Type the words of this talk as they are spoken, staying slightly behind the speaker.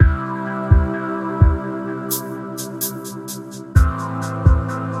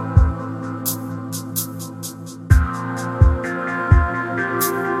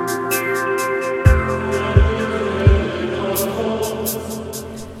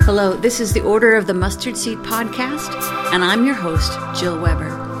Hello, this is the Order of the Mustard Seed podcast, and I'm your host, Jill Weber.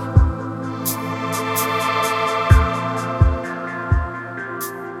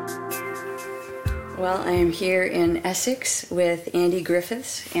 Well, I am here in Essex with Andy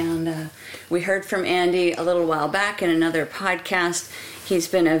Griffiths, and we heard from Andy a little while back in another podcast. He's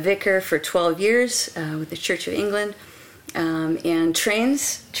been a vicar for 12 years with the Church of England, and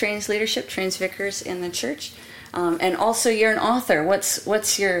trains leadership, trains vicars in the church. And also you're an author.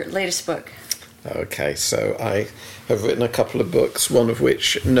 What's your latest book? Okay, so I have written a couple of books, one of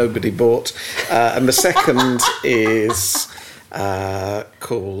which nobody bought, and the second is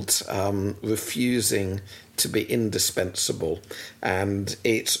called Refusing to be Indispensable, and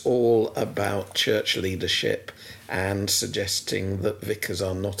it's all about church leadership and suggesting that vicars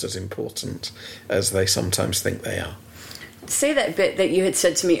are not as important as they sometimes think they are. Say that bit that you had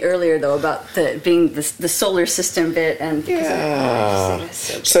said to me earlier, though, about being the solar system bit, and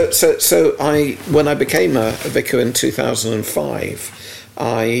So when I became a vicar in 2005,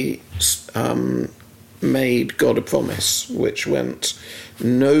 I made God a promise, which went,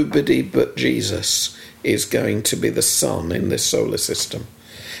 nobody but Jesus is going to be the sun in this solar system,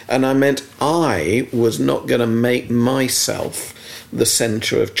 and I meant I was not going to make myself the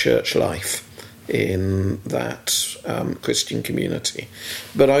centre of church life in that Christian community.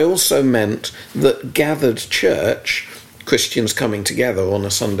 But I also meant that gathered church, Christians coming together on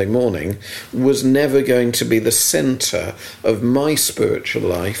a Sunday morning, was never going to be the centre of my spiritual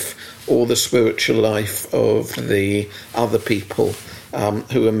life or the spiritual life of the other people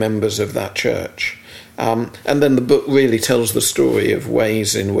who are members of that church. And then the book really tells the story of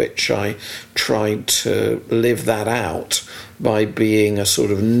ways in which I tried to live that out by being a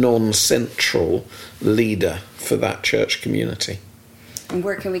sort of non-central leader for that church community. And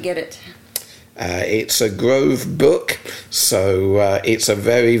where can we get it? It's a Grove book, so it's a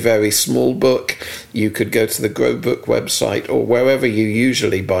very, very small book. You could go to the Grove Book website or wherever you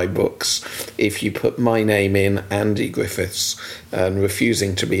usually buy books. If you put my name in, Andy Griffiths, and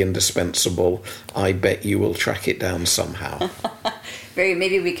Refusing to be Indispensable, I bet you will track it down somehow.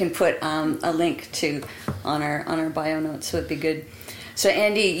 Maybe we can put a link to on our bio notes, so it'd be good. So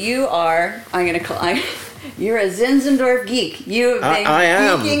Andy, you are, you're a Zinzendorf geek. You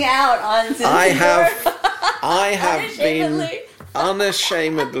have been geeking out on Zinzendorf. I have been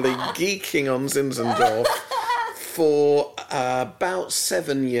unashamedly geeking on Zinzendorf for about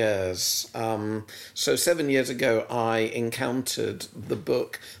 7 years. So 7 years ago, I encountered the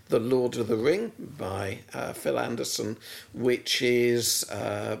book The Lord of the Ring by Phil Anderson, which is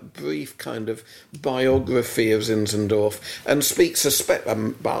a brief kind of biography of Zinzendorf and speaks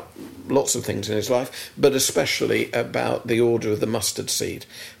about lots of things in his life, but especially about the Order of the Mustard Seed,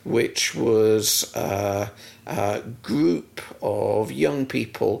 which was a group of young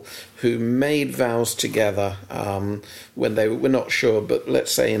people who made vows together when they were not sure, but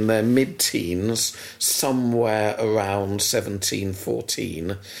let's say in their mid-teens, somewhere around 17,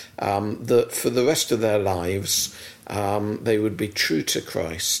 14, that for the rest of their lives they would be true to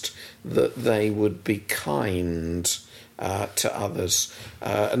Christ, that they would be kind to others,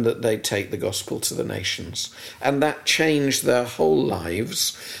 and that they'd take the gospel to the nations. And that changed their whole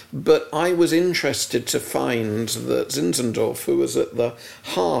lives. But I was interested to find that Zinzendorf, who was at the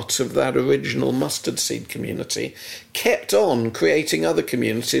heart of that original mustard seed community, kept on creating other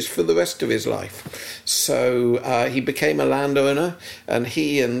communities for the rest of his life. So he became a landowner, and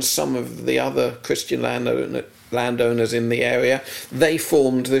he and some of the other Christian landowners in the area, they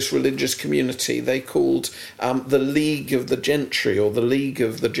formed this religious community they called the League of the Gentry, or the League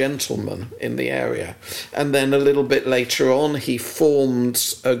of the Gentlemen in the area. And then a little bit later on, he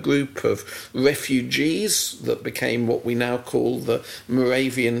formed a group of refugees that became what we now call the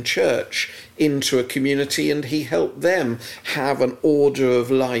Moravian Church into a community, and he helped them have an order of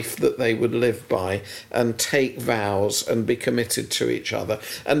life that they would live by and take vows and be committed to each other.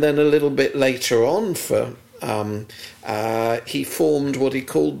 And then a little bit later on, he formed what he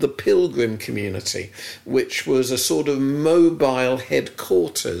called the Pilgrim Community, which was a sort of mobile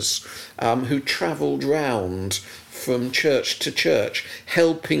headquarters who travelled round from church to church,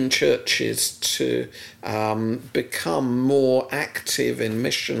 helping churches to become more active in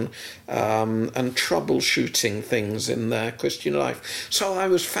mission and troubleshooting things in their Christian life. So I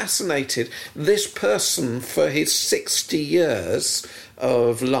was fascinated. This person, for his 60 years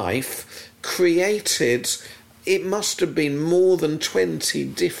of life, created, it must have been more than 20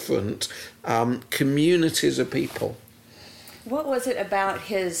 different communities of people. What was it about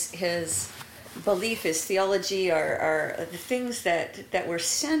his belief, his theology, or the things that were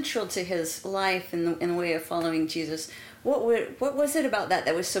central to his life in the way of following Jesus? What was it about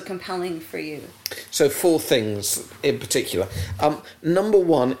that was so compelling for you? So 4 things in particular. Number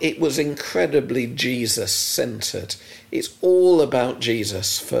 1, it was incredibly Jesus-centred. It's all about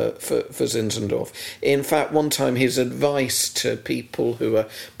Jesus for Zinzendorf. In fact, one time his advice to people who are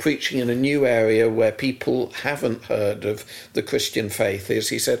preaching in a new area where people haven't heard of the Christian faith is,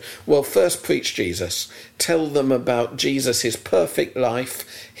 he said, well, first preach Jesus. Tell them about Jesus' perfect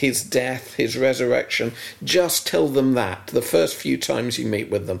life, his death, his resurrection. Just tell them that the first few times you meet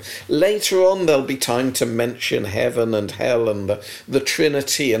with them. Later on, there'll be time to mention heaven and hell and the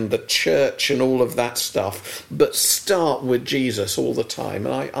Trinity and the church and all of that stuff. But start with Jesus all the time,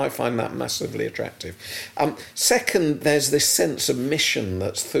 and I find that massively attractive. Second, there's this sense of mission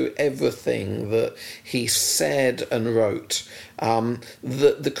that's through everything that he said and wrote.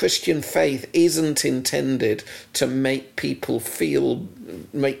 The Christian faith isn't intended to make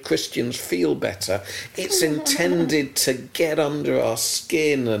Christians feel better. It's intended to get under our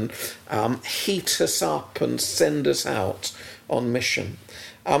skin and heat us up and send us out on mission.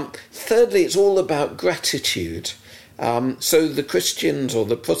 Thirdly, it's all about gratitude. So the Christians or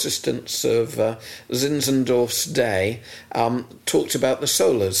the Protestants of Zinzendorf's day talked about the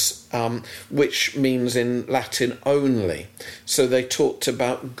solas, which means in Latin only. So they talked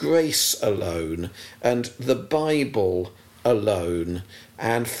about grace alone and the Bible alone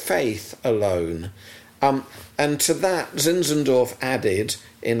and faith alone. And to that, Zinzendorf added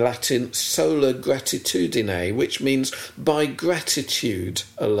in Latin sola gratitudine, which means by gratitude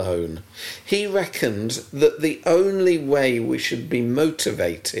alone. He reckoned that the only way we should be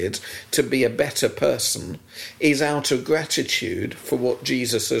motivated to be a better person is out of gratitude for what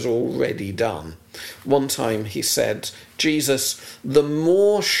Jesus has already done. One time he said, Jesus, the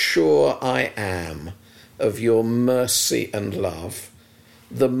more sure I am of your mercy and love,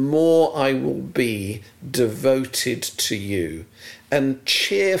 the more I will be devoted to you and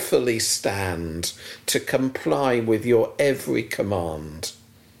cheerfully stand to comply with your every command.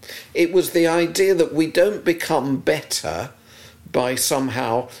 It was the idea that we don't become better by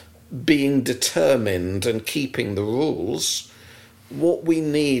somehow being determined and keeping the rules. What we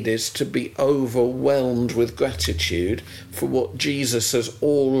need is to be overwhelmed with gratitude for what Jesus has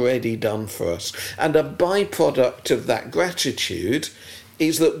already done for us. And a byproduct of that gratitude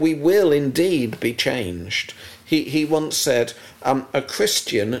is that we will indeed be changed. He once said, a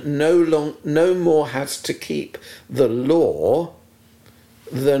Christian no more has to keep the law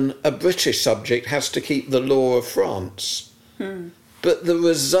than a British subject has to keep the law of France. But the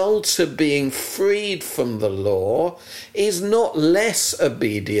result of being freed from the law is not less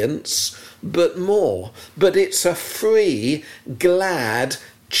obedience, but more. But it's a free, glad,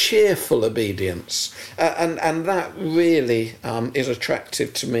 cheerful obedience. And that really is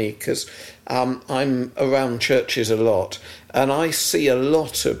attractive to me because I'm around churches a lot and I see a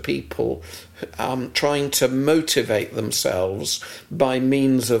lot of people trying to motivate themselves by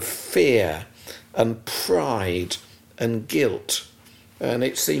means of fear and pride and guilt. And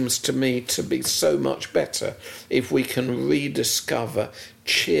it seems to me to be so much better if we can rediscover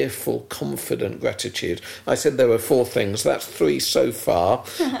cheerful, confident gratitude. I said there were 4 things. That's 3 so far.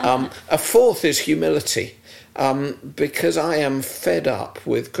 A 4th is humility. Because I am fed up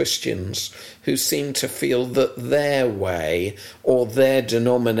with Christians who seem to feel that their way or their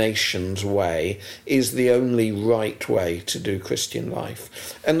denomination's way is the only right way to do Christian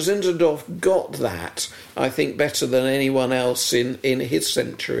life. And Zinzendorf got that, I think, better than anyone else in his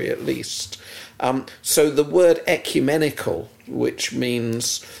century at least. So the word ecumenical, which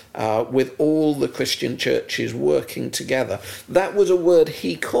means with all the Christian churches working together, that was a word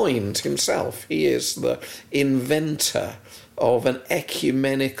he coined himself. He is the inventor of an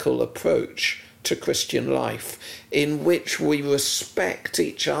ecumenical approach to Christian life, in which we respect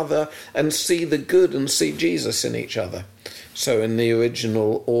each other and see the good and see Jesus in each other. So in the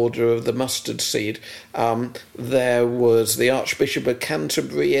original Order of the Mustard Seed, there was the Archbishop of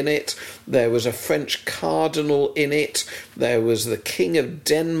Canterbury in it, there was a French cardinal in it, there was the King of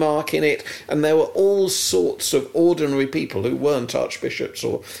Denmark in it, and there were all sorts of ordinary people who weren't archbishops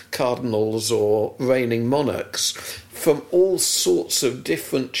or cardinals or reigning monarchs from all sorts of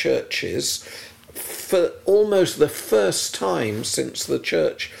different churches for almost the first time since the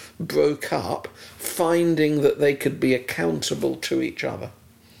church broke up, finding that they could be accountable to each other.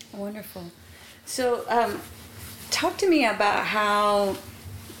 Wonderful. So, talk to me about how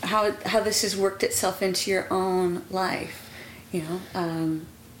this has worked itself into your own life.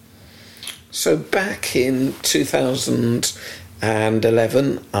 So back in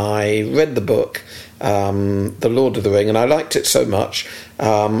 2011, I read the book, The Lord of the Ring, and I liked it so much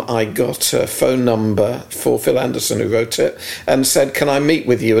I got a phone number for Phil Anderson, who wrote it, and said, can I meet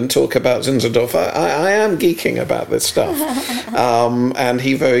with you and talk about Zinzendorf? I am geeking about this stuff. And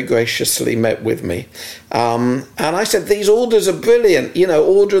he very graciously met with me. And I said, these orders are brilliant.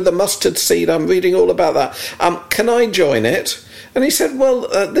 Order of the Mustard Seed, I'm reading all about that. Can I join it? And he said,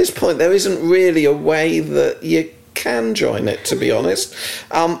 well, at this point, there isn't really a way that you can join it, to be honest.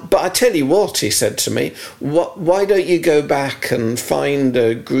 But I tell you what, he said to me, why don't you go back and find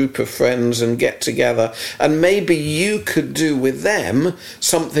a group of friends and get together, and maybe you could do with them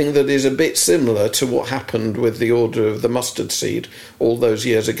something that is a bit similar to what happened with the Order of the Mustard Seed all those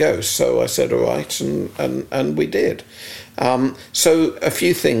years ago. So I said, all right, and we did. So a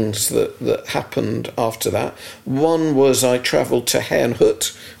few things that happened after that. One was I travelled to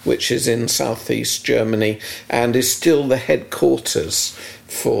Herrnhut, which is in southeast Germany and is still the headquarters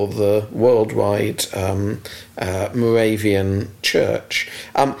for the worldwide Moravian Church.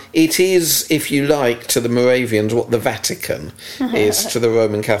 It is, if you like, to the Moravians what the Vatican is to the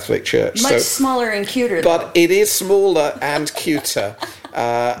Roman Catholic Church. Much smaller and cuter, but though. It is smaller and cuter.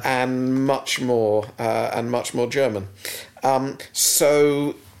 And much more German.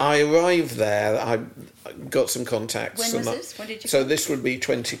 So I arrived there. I got some contacts. When was this? When did you? So this would be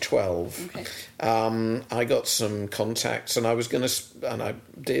 2012. Okay. I got some contacts, and I was going to, and I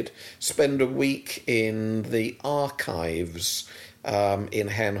did spend a week in the archives. In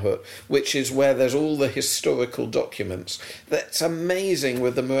Herrnhut, which is where there's all the historical documents. That's amazing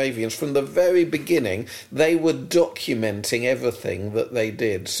with the Moravians. From the very beginning, they were documenting everything that they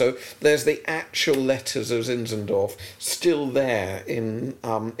did. So there's the actual letters of Zinzendorf still there in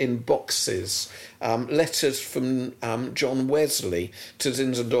boxes. Letters from John Wesley to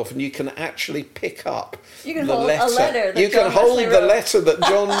Zinzendorf, and you can actually pick up you can the hold letter. A letter that you John can hold Wesley the wrote. letter that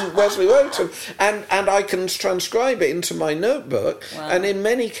John Wesley wrote, and I can transcribe it into my notebook. Wow. And in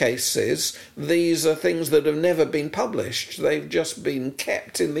many cases, these are things that have never been published. They've just been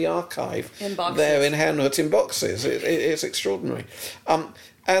kept in the archive in boxes. There in Herrnhut in boxes. It's extraordinary.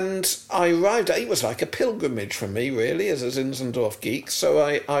 And I arrived, it was like a pilgrimage for me, really, as a Zinzendorf geek. So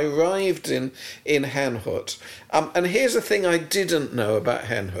I arrived in Herrnhut. And here's the thing I didn't know about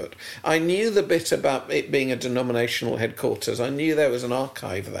Herrnhut. I knew the bit about it being a denominational headquarters. I knew there was an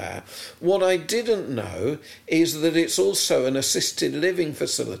archive there. What I didn't know is that it's also an assisted living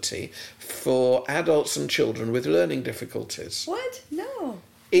facility for adults and children with learning difficulties. What? No.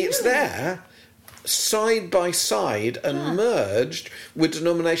 It's Really? there, side by side and merged with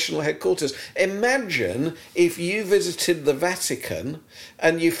denominational headquarters. Imagine if you visited the Vatican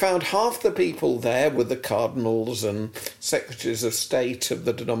and you found half the people there were the cardinals and secretaries of state of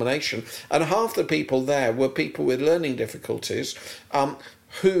the denomination, and half the people there were people with learning difficulties,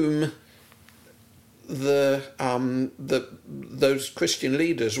 whom those Christian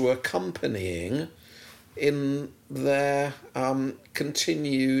leaders were accompanying in their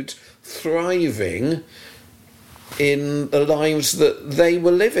continued thriving in the lives that they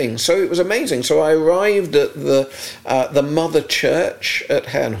were living. So it was amazing. So I arrived at the mother church at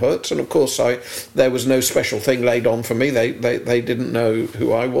Herrnhut, and of course there was no special thing laid on for me. They didn't know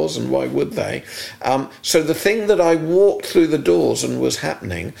who I was, and why would they? So the thing that I walked through the doors and was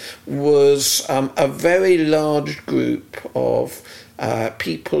happening was a very large group of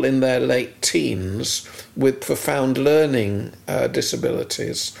people in their late teens with profound learning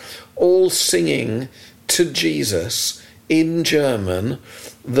disabilities, all singing to Jesus in German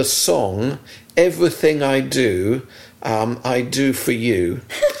the song "Everything I Do for You,"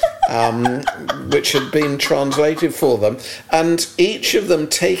 which had been translated for them, and each of them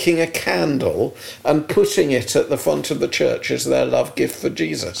taking a candle and putting it at the front of the church as their love gift for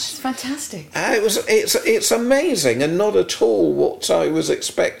Jesus. It's fantastic. It's amazing, and not at all what I was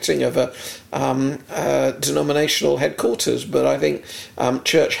expecting of a denominational headquarters. But I think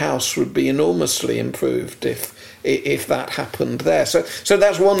Church House would be enormously improved if that happened there. So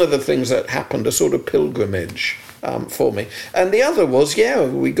that's one of the things that happened, a sort of pilgrimage for me. And the other was,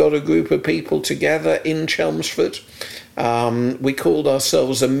 we got a group of people together in Chelmsford. We called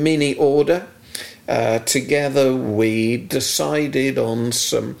ourselves a mini order. Together we decided on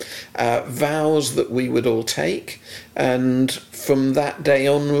some vows that we would all take, and from that day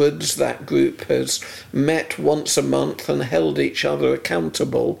onwards that group has met once a month and held each other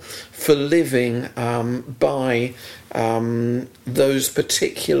accountable for living by those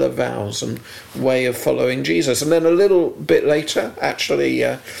particular vows and way of following Jesus. And then a little bit later, actually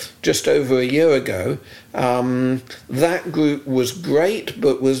just over a year ago, that group was great,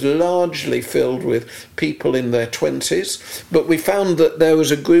 but was largely filled with people in their 20s. But we found that there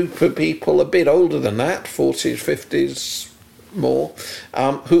was a group of people a bit older than that, 40s, 50s, more,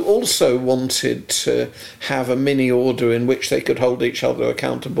 who also wanted to have a mini order in which they could hold each other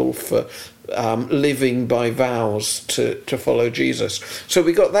accountable for living by vows to follow Jesus. So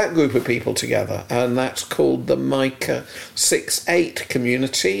we got that group of people together, and that's called the Micah 6-8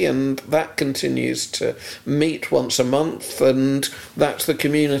 community, and that continues to meet once a month, and that's the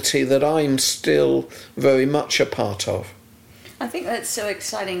community that I'm still very much a part of. I think that's so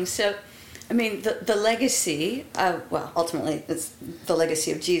exciting. So, I mean, the legacy, well, ultimately it's the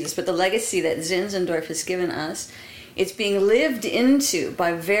legacy of Jesus, but the legacy that Zinzendorf has given us, it's being lived into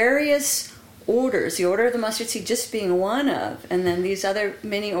by various orders, the Order of the Mustard Seed just being one of, and then these other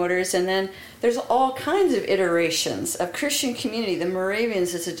mini orders, and then there's all kinds of iterations of Christian community. The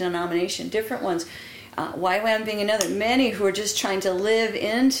Moravians as a denomination, different ones, YWAM being another, many who are just trying to live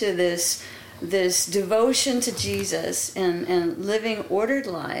into this devotion to Jesus and living ordered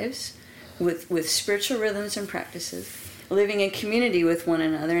lives with spiritual rhythms and practices, living in community with one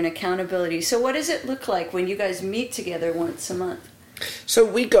another and accountability. So what does it look like when you guys meet together once a month? So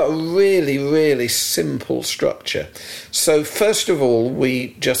we got a really, really simple structure. So first of all,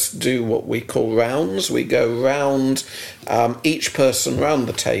 we just do what we call rounds. We go round, each person round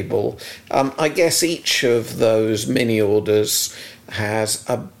the table. I guess each of those mini orders has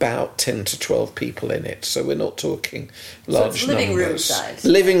about 10 to 12 people in it, so we're not talking large numbers. Living room size.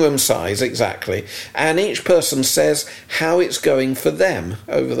 Living room size, exactly. And each person says how it's going for them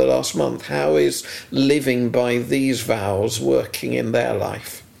over the last month. How is living by these vows working in their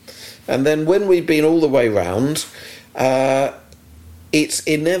life? And then when we've been all the way round, it's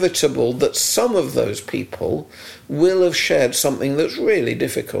inevitable that some of those people will have shared something that's really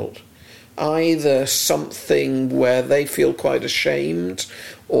difficult. Either something where they feel quite ashamed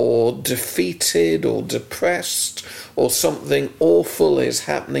or defeated or depressed, or something awful is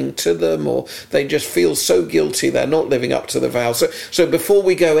happening to them, or they just feel so guilty they're not living up to the vows. So before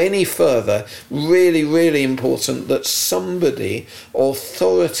we go any further, really, really important that somebody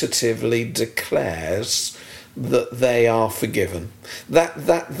authoritatively declares that they are forgiven.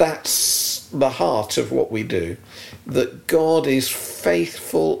 That's the heart of what we do. That God is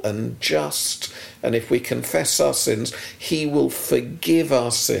faithful and just, and if we confess our sins, he will forgive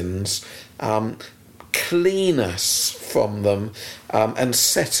our sins, clean us from them, and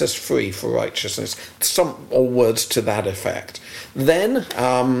set us free for righteousness. Some or words to that effect. Then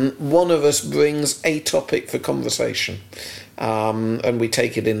one of us brings a topic for conversation, and we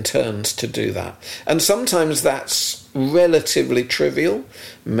take it in turns to do that. And sometimes that's relatively trivial.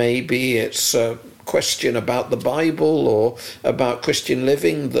 Maybe it's a question about the Bible or about Christian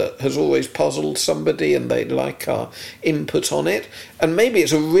living that has always puzzled somebody and they'd like our input on it. And maybe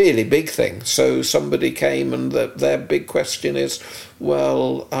it's a really big thing. So somebody came and their big question is,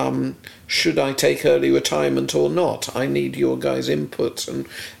 well, should I take early retirement or not? I need your guys' input.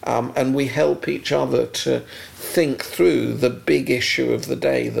 And we help each other to think through the big issue of the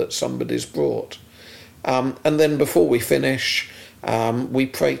day that somebody's brought. And then before we finish, we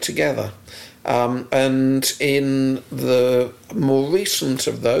pray together. And in the more recent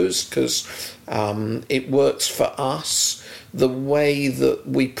of those, because it works for us, the way that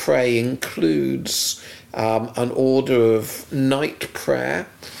we pray includes an order of night prayer.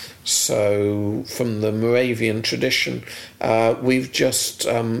 So from the Moravian tradition, we've just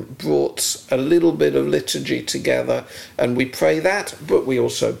brought a little bit of liturgy together, and we pray that, but we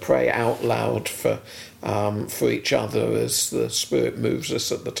also pray out loud for each other as the Spirit moves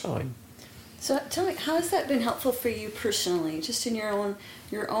us at the time. So tell me, how has that been helpful for you personally, just in your own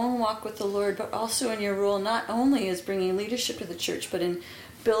walk with the Lord, but also in your role not only as bringing leadership to the church, but in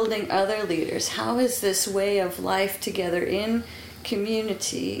building other leaders? How is this way of life together in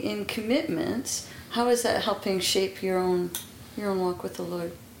community, in commitments, how is that helping shape your own walk with the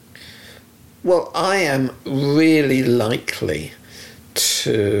Lord? Well, I am really likely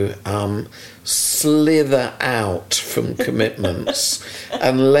to slither out from commitments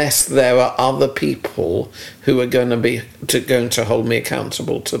unless there are other people who are going to hold me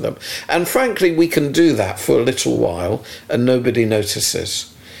accountable to them. And frankly, we can do that for a little while and nobody notices.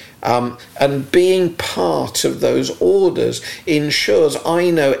 And being part of those orders ensures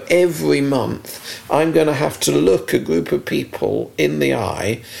I know every month I'm going to have to look a group of people in the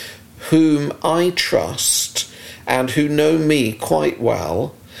eye whom I trust and who know me quite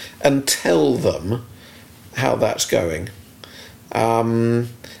well, and tell them how that's going. And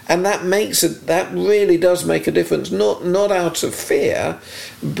that really does make a difference, not out of fear,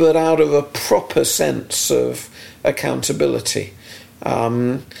 but out of a proper sense of accountability.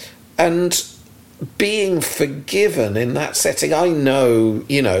 And being forgiven in that setting, I know,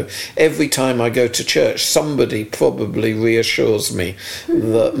 every time I go to church, somebody probably reassures me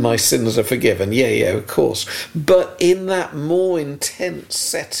that my sins are forgiven. Yeah, of course. But in that more intense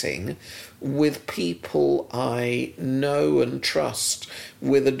setting, with people I know and trust,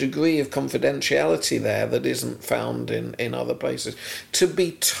 with a degree of confidentiality there that isn't found in other places, to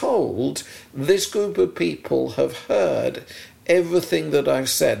be told this group of people have heard everything that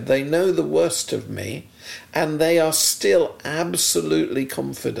I've said, they know the worst of me, and they are still absolutely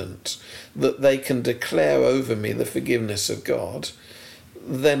confident that they can declare over me the forgiveness of God,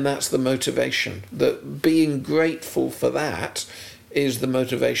 then that's the motivation. That being grateful for that is the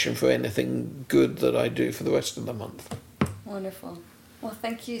motivation for anything good that I do for the rest of the month. Wonderful. Well,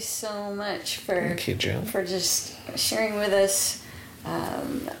 thank you so much for Thank you, Jill. For just sharing with us.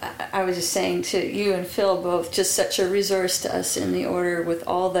 I was just saying to you and Phil both, just such a resource to us in the order with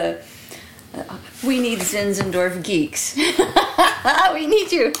all the we need Zinzendorf geeks. We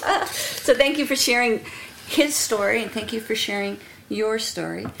need you. So thank you for sharing his story, and thank you for sharing your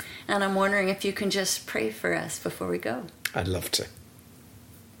story. And I'm wondering if you can just pray for us before we go. I'd love to.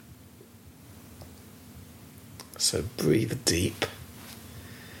 So breathe deep.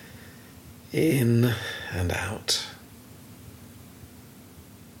 In and out.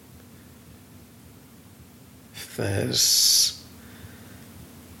 If there's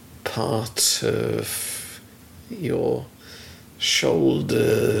part of your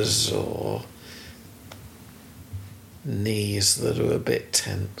shoulders or knees that are a bit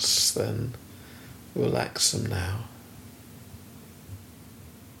tense, then relax them now.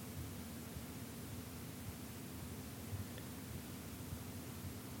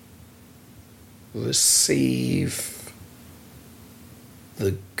 Receive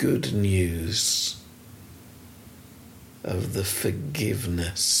the good news of the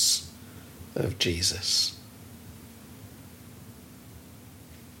forgiveness of Jesus.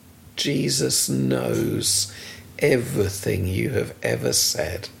 Jesus knows everything you have ever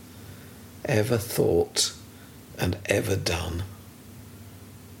said, ever thought, and ever done.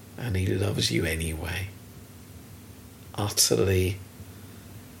 And he loves you anyway, utterly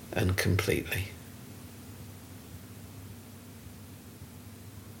and completely.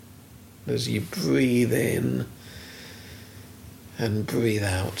 As you breathe in and breathe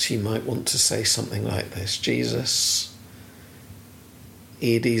out, you might want to say something like this: Jesus,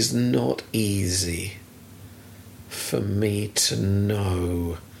 it is not easy for me to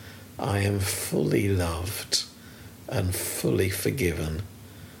know I am fully loved and fully forgiven,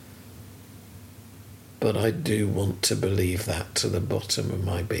 but I do want to believe that to the bottom of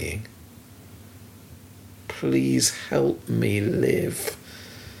my being. Please help me live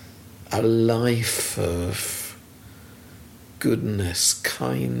a life of goodness,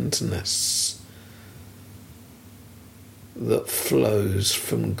 kindness, that flows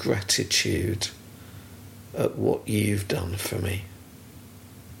from gratitude at what you've done for me.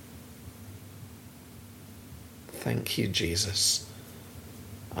 Thank you, Jesus.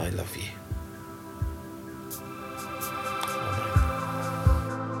 I love you.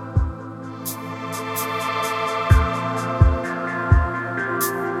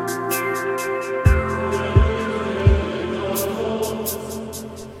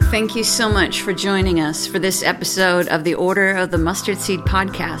 Thank you so much for joining us for this episode of the Order of the Mustard Seed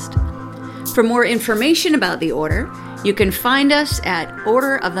podcast. For more information about the Order, you can find us at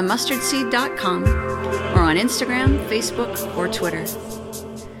orderofthemustardseed.com or on Instagram, Facebook, or Twitter.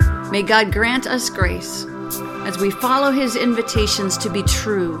 May God grant us grace as we follow his invitations to be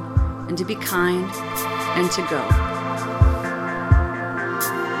true and to be kind and to go.